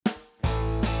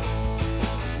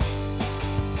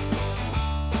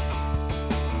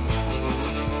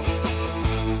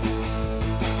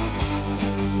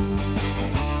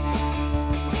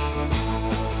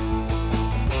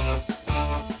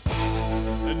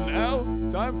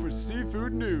Time for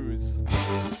seafood news.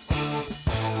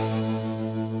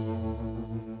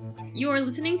 You're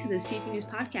listening to the Seafood News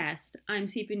Podcast. I'm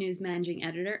Seafood News Managing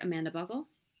Editor Amanda Buckle.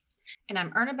 And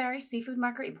I'm Urner Barry Seafood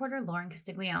Market Reporter Lauren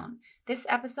Castiglione. This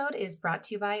episode is brought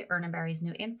to you by Urner Barry's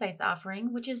new Insights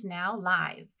offering, which is now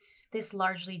live. This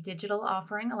largely digital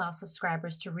offering allows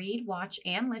subscribers to read, watch,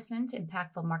 and listen to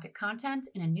impactful market content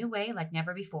in a new way like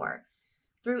never before.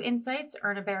 Through Insights,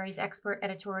 Urner Barry's expert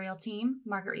editorial team,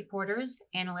 market reporters,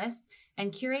 analysts,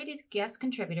 and curated guest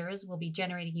contributors will be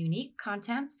generating unique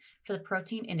content for the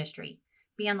protein industry.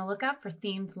 Be on the lookout for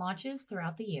themed launches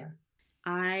throughout the year.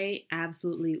 I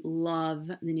absolutely love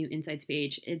the new Insights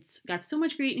page. It's got so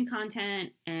much great new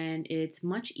content, and it's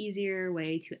much easier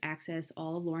way to access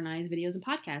all of Lauren and I's videos and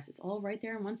podcasts. It's all right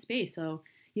there in one space, so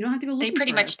you don't have to go looking for it. They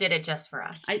pretty much did it just for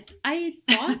us. I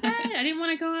thought that. I didn't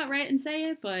want to go out right and say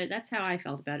it, but that's how I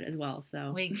felt about it as well.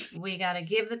 So we got to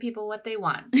give the people what they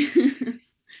want.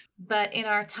 But in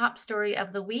our top story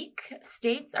of the week,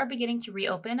 states are beginning to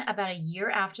reopen about a year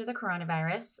after the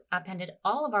coronavirus upended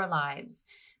all of our lives.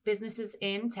 Businesses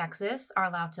in Texas are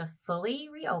allowed to fully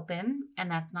reopen, and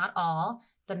that's not all.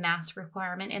 The mask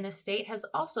requirement in the state has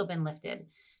also been lifted.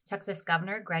 Texas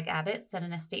Governor Greg Abbott said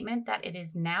in a statement that it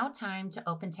is now time to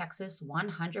open Texas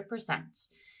 100%.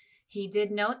 He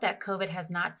did note that COVID has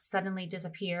not suddenly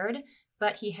disappeared,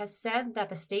 but he has said that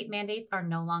the state mandates are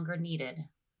no longer needed.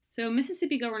 So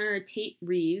Mississippi Governor Tate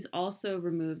Reeves also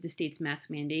removed the state's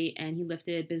mask mandate, and he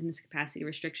lifted business capacity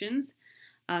restrictions.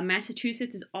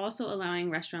 Massachusetts is also allowing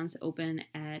restaurants to open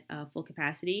at full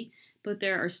capacity, but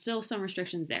there are still some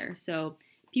restrictions there. So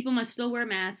people must still wear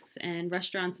masks, and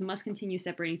restaurants must continue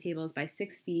separating tables by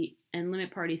 6 feet and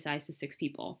limit party size to 6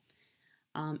 people.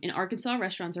 In Arkansas,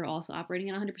 restaurants are also operating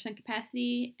at 100%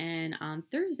 capacity, and on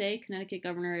Thursday, Connecticut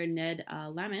Governor Ned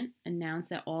Lamont announced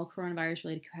that all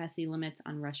coronavirus-related capacity limits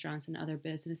on restaurants and other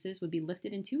businesses would be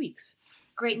lifted in 2 weeks.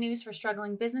 Great news for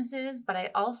struggling businesses, but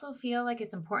I also feel like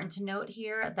it's important to note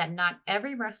here that not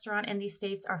every restaurant in these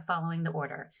states are following the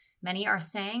order. Many are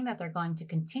saying that they're going to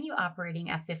continue operating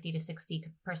at 50 to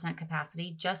 60%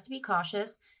 capacity just to be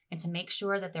cautious and to make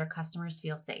sure that their customers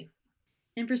feel safe.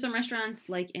 And for some restaurants,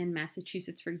 like in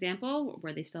Massachusetts, for example,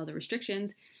 where they still have the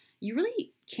restrictions, you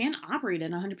really can't operate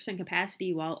at 100%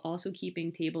 capacity while also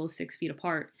keeping tables 6 feet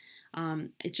apart.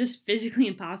 It's just physically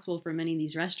impossible for many of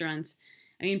these restaurants.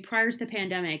 I mean, prior to the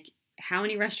pandemic, how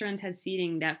many restaurants had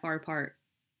seating that far apart?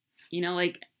 You know,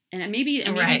 like, and maybe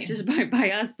it's just by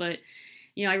us, but,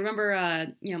 you know, I remember,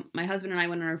 my husband and I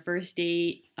went on our first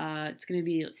date. It's going to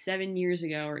be 7 years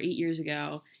ago or 8 years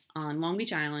ago on Long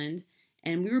Beach Island.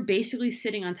 And we were basically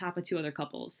sitting on top of 2 other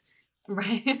couples.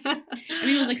 Right. I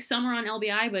mean, it was like summer on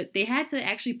LBI, but they had to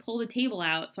actually pull the table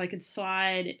out so I could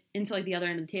slide into like the other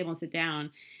end of the table and sit down.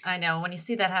 I know. When you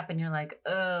see that happen, you're like,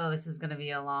 oh, this is going to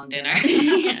be a long dinner.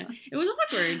 Yeah, it was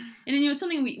awkward. And then, it's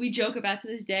something we joke about to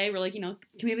this day. We're like, can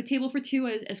we have a table for 2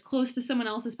 as close to someone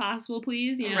else as possible,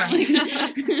 please? Right.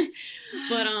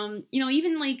 But,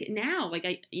 even like now,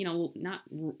 like not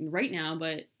right now,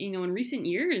 but, in recent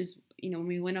years, when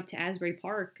we went up to Asbury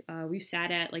Park, we've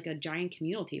sat at like a giant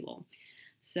communal table.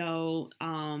 So,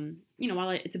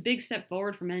 while it's a big step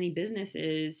forward for many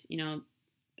businesses,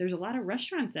 there's a lot of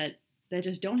restaurants that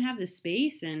just don't have the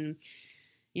space. And,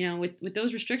 with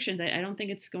those restrictions, I don't think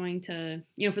it's going to,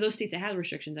 for those states that have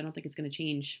restrictions, I don't think it's going to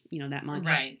change, that much.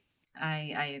 Right.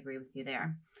 I agree with you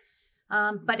there.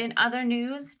 But in other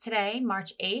news, today,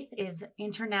 March 8th, is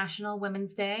International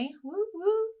Women's Day. Woo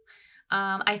woo.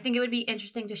 I think it would be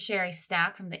interesting to share a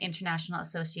stat from the International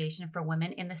Association for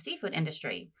Women in the Seafood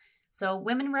Industry. So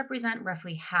women represent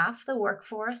roughly half the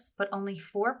workforce, but only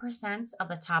 4% of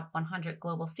the top 100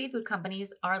 global seafood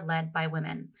companies are led by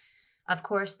women. Of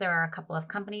course, there are a couple of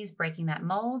companies breaking that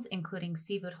mold, including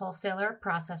seafood wholesaler,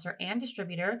 processor, and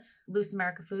distributor, Loose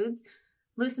America Foods.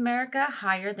 Loose America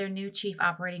hired their new chief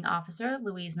operating officer,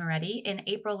 Louise Moretti, in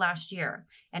April last year.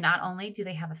 And not only do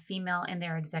they have a female in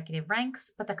their executive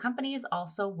ranks, but the company is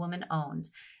also woman-owned.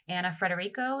 Anna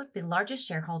Frederico, the largest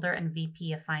shareholder and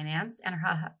VP of Finance, and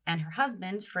her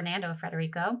husband, Fernando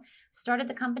Frederico, started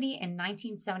the company in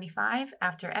 1975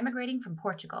 after emigrating from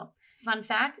Portugal. Fun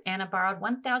fact, Anna borrowed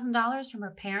 $1,000 from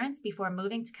her parents before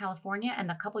moving to California, and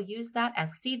the couple used that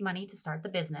as seed money to start the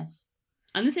business.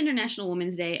 On this International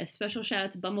Women's Day, a special shout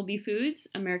out to Bumblebee Foods,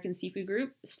 American Seafood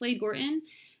Group, Slade Gorton,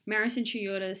 Marison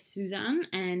Chiyoda Suzanne,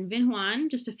 and Vinh Huan,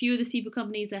 just a few of the seafood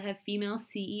companies that have female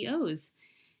CEOs.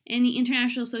 And the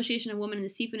International Association of Women in the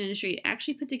Seafood Industry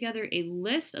actually put together a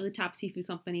list of the top seafood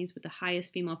companies with the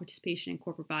highest female participation in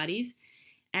corporate bodies.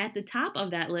 At the top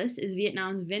of that list is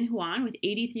Vietnam's Vinh Huan with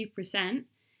 83%,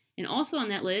 And also on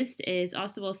that list is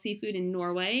Austevoll Seafood in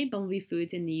Norway, Bumblebee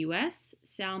Foods in the US,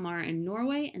 SalMar in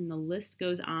Norway, and the list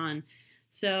goes on.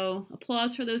 So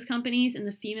applause for those companies and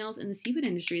the females in the seafood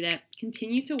industry that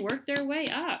continue to work their way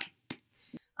up.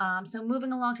 So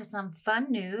moving along to some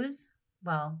fun news,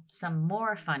 some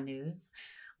more fun news.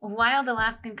 Wild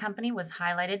Alaskan Company was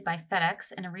highlighted by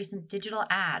FedEx in a recent digital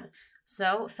ad.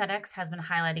 So FedEx has been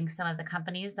highlighting some of the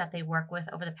companies that they work with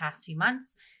over the past few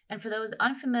months. And for those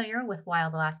unfamiliar with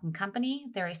Wild Alaskan Company,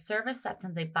 they're a service that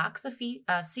sends a box of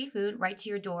seafood right to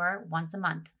your door once a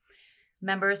month.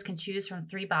 Members can choose from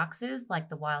 3 boxes, like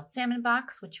the Wild Salmon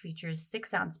Box, which features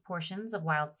 6-ounce portions of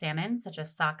wild salmon, such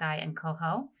as sockeye and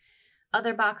coho.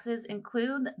 Other boxes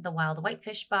include the Wild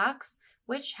Whitefish Box,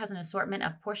 which has an assortment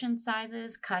of portion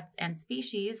sizes, cuts, and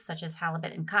species, such as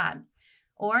halibut and cod.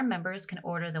 Or members can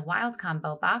order the Wild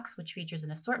Combo Box, which features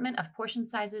an assortment of portion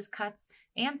sizes, cuts,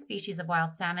 and species of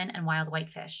wild salmon and wild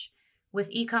whitefish. With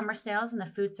e-commerce sales in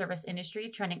the food service industry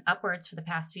trending upwards for the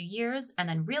past few years and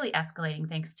then really escalating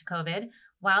thanks to COVID,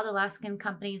 Wild Alaskan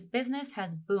Company's business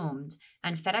has boomed,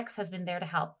 and FedEx has been there to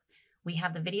help. We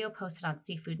have the video posted on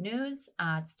Seafood News.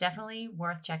 It's definitely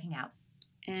worth checking out.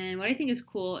 And what I think is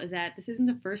cool is that this isn't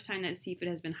the first time that seafood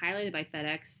has been highlighted by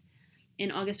FedEx. In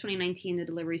August 2019, the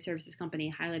delivery services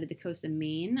company highlighted the coast of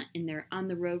Maine in their On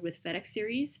the Road with FedEx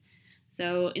series.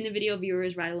 So in the video,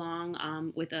 viewers ride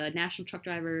along with a national truck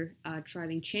driver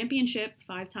driving championship,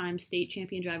 5-time state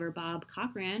champion driver Bob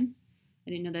Cochran. I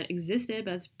didn't know that existed,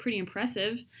 but it's pretty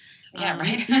impressive. Yeah,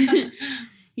 right.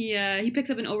 He picks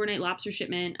up an overnight lobster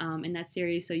shipment in that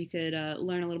series, so you could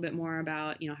learn a little bit more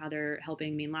about how they're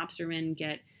helping Maine lobstermen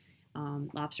get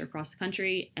lobster across the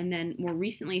country. And then more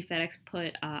recently, FedEx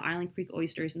put Island Creek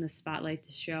oysters in the spotlight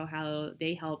to show how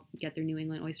they help get their New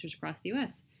England oysters across the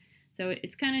U.S. So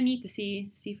it's kind of neat to see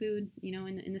seafood,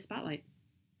 in the spotlight.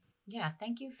 Yeah,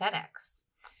 thank you, FedEx.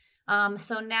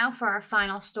 So now for our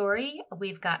final story,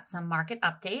 we've got some market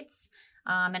updates.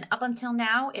 And up until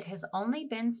now, it has only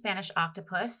been Spanish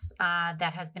octopus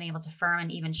that has been able to firm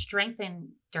and even strengthen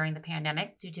during the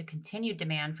pandemic due to continued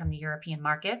demand from the European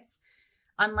markets.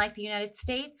 Unlike the United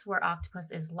States, where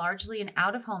octopus is largely an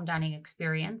out-of-home dining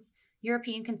experience,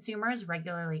 European consumers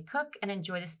regularly cook and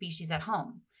enjoy the species at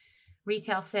home.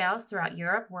 Retail sales throughout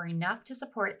Europe were enough to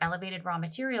support elevated raw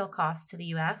material costs to the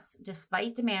U.S.,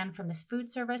 despite demand from the food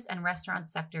service and restaurant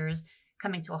sectors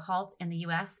coming to a halt in the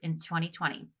U.S. in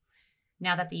 2020.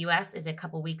 Now that the U.S. is a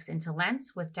couple weeks into Lent,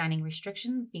 with dining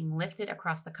restrictions being lifted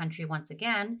across the country once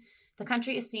again, the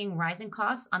country is seeing rising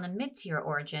costs on the mid-tier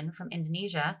origin from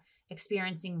Indonesia,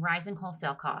 experiencing rising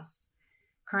wholesale costs.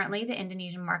 Currently, the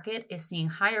Indonesian market is seeing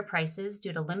higher prices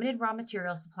due to limited raw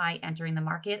material supply entering the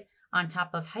market, on top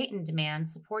of heightened demand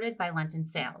supported by Lenten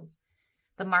sales.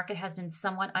 The market has been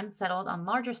somewhat unsettled on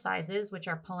larger sizes, which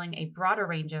are pulling a broader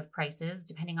range of prices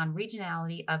depending on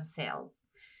regionality of sales.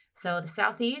 So the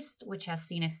Southeast, which has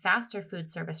seen a faster food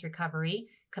service recovery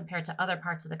compared to other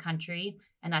parts of the country,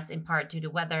 and that's in part due to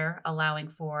weather allowing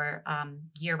for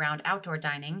year-round outdoor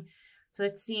dining. So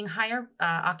it's seeing higher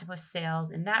octopus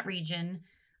sales in that region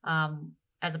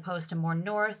as opposed to more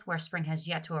north, where spring has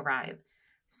yet to arrive.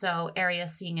 So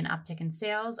areas seeing an uptick in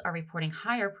sales are reporting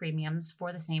higher premiums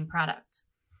for the same product.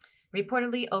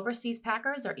 Reportedly, overseas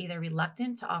packers are either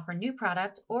reluctant to offer new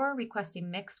product or request a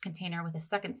mixed container with a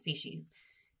second species.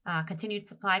 Continued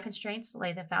supply constraints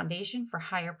lay the foundation for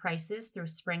higher prices through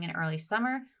spring and early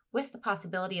summer, with the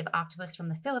possibility of octopus from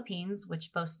the Philippines,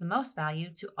 which boasts the most value,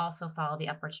 to also follow the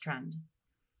upwards trend.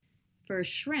 For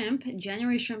shrimp,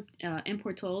 January shrimp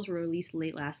import totals were released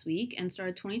late last week and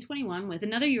started 2021 with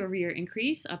another year-over-year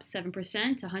increase, up 7%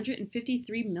 to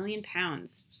 153 million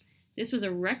pounds. This was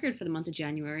a record for the month of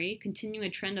January, continuing a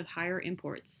trend of higher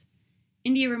imports.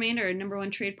 India remained our number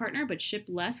 1 trade partner, but shipped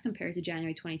less compared to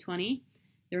January 2020.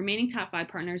 The remaining top 5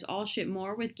 partners all shipped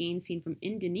more, with gains seen from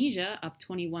Indonesia, up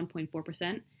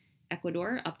 21.4%,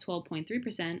 Ecuador, up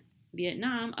 12.3%,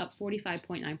 Vietnam, up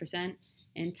 45.9%,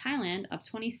 and Thailand, up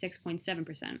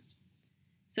 26.7%.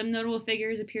 Some notable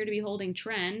figures appear to be holding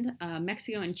trend.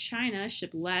 Mexico and China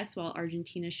shipped less, while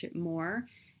Argentina shipped more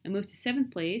and moved to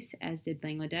 7th place, as did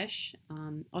Bangladesh.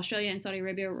 Australia and Saudi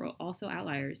Arabia were also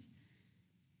outliers.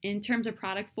 In terms of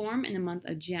product form, in the month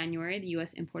of January, the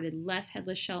U.S. imported less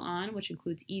headless shell-on, which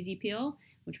includes easy peel,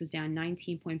 which was down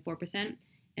 19.4%,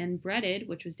 and breaded,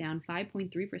 which was down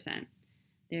 5.3%.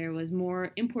 There was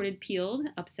more imported peeled,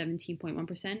 up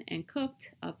 17.1%, and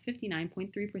cooked, up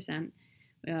 59.3%,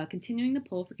 continuing the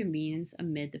pull for convenience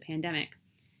amid the pandemic.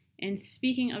 And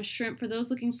speaking of shrimp, for those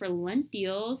looking for Lent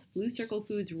deals, Blue Circle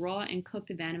Foods raw and cooked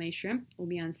Vaname shrimp will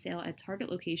be on sale at Target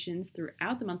locations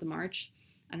throughout the month of March.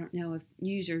 I don't know if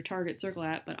you use your Target Circle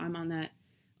app, but I'm on that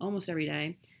almost every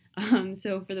day.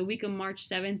 So for the week of March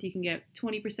 7th, you can get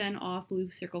 20% off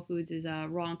Blue Circle Foods'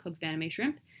 raw and cooked Vaname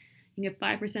shrimp. You can get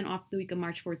 5% off the week of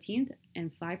March 14th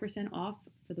and 5% off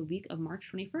for the week of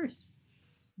March 21st.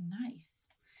 Nice.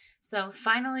 So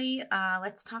finally,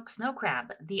 let's talk snow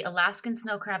crab. The Alaskan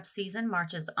snow crab season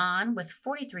marches on with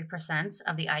 43%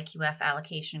 of the IQF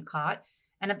allocation caught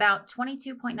and about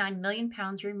 22.9 million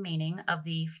pounds remaining of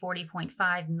the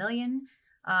 40.5 million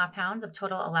pounds of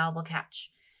total allowable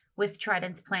catch. With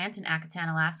Trident's plant in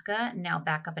Akutan, Alaska, now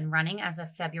back up and running as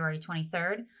of February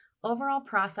 23rd, overall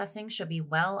processing should be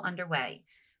well underway.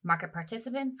 Market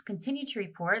participants continue to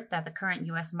report that the current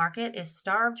U.S. market is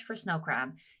starved for snow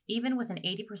crab, even with an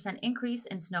 80% increase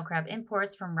in snow crab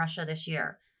imports from Russia this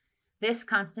year. This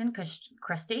constant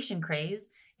crustacean craze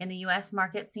in the U.S.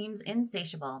 market seems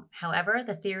insatiable. However,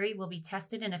 the theory will be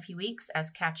tested in a few weeks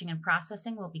as catching and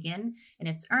processing will begin in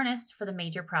its earnest for the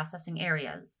major processing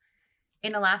areas.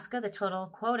 In Alaska, the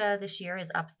total quota this year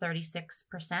is up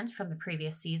 36% from the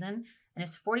previous season and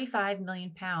is 45 million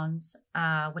pounds,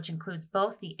 which includes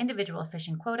both the individual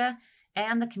fishing quota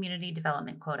and the community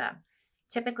development quota.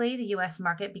 Typically, the U.S.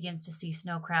 market begins to see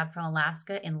snow crab from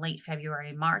Alaska in late February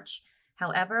and March.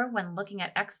 However, when looking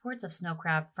at exports of snow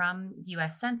crab from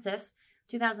U.S. Census,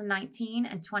 2019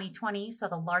 and 2020 saw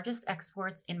the largest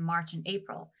exports in March and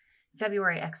April.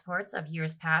 February exports of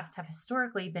years past have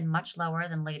historically been much lower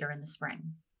than later in the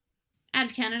spring. Out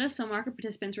of Canada, some market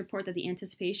participants report that the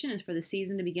anticipation is for the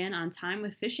season to begin on time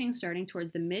with fishing starting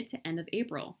towards the mid to end of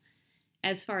April.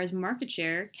 As far as market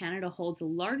share, Canada holds the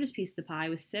largest piece of the pie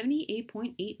with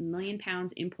 78.8 million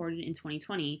pounds imported in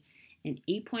 2020, an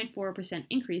 8.4%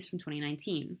 increase from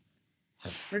 2019.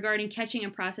 Regarding catching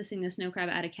and processing the snow crab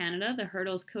out of Canada, the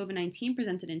hurdles COVID-19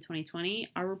 presented in 2020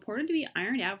 are reported to be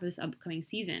ironed out for this upcoming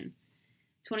season.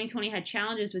 2020 had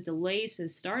challenges with delays to the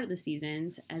start of the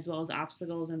seasons, as well as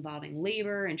obstacles involving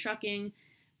labor and trucking,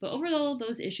 but overall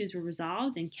those issues were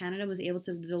resolved and Canada was able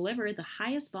to deliver the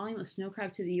highest volume of snow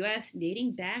crab to the U.S.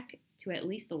 dating back to at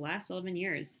least the last 11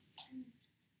 years.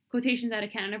 Quotations out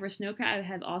of Canada for snow crab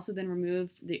have also been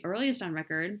removed the earliest on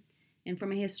record, and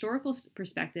from a historical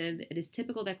perspective, it is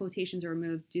typical that quotations are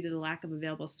removed due to the lack of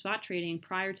available spot trading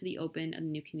prior to the open of the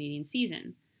new Canadian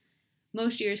season.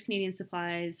 Most years, Canadian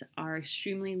supplies are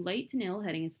extremely light to nil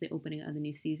heading into the opening of the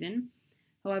new season.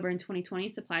 However, in 2020,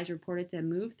 supplies are reported to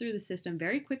move through the system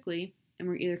very quickly and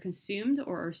were either consumed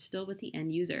or are still with the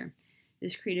end user.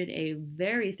 This created a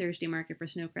very thirsty market for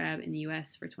snow crab in the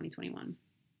U.S. for 2021.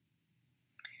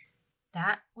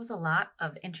 That was a lot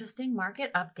of interesting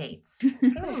market updates.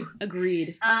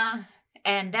 Agreed.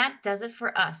 And that does it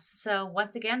for us. So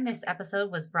once again, this episode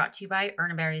was brought to you by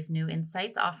Urner Barry's new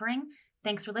Insights offering.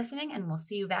 Thanks for listening, and we'll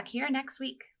see you back here next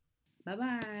week.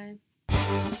 Bye-bye.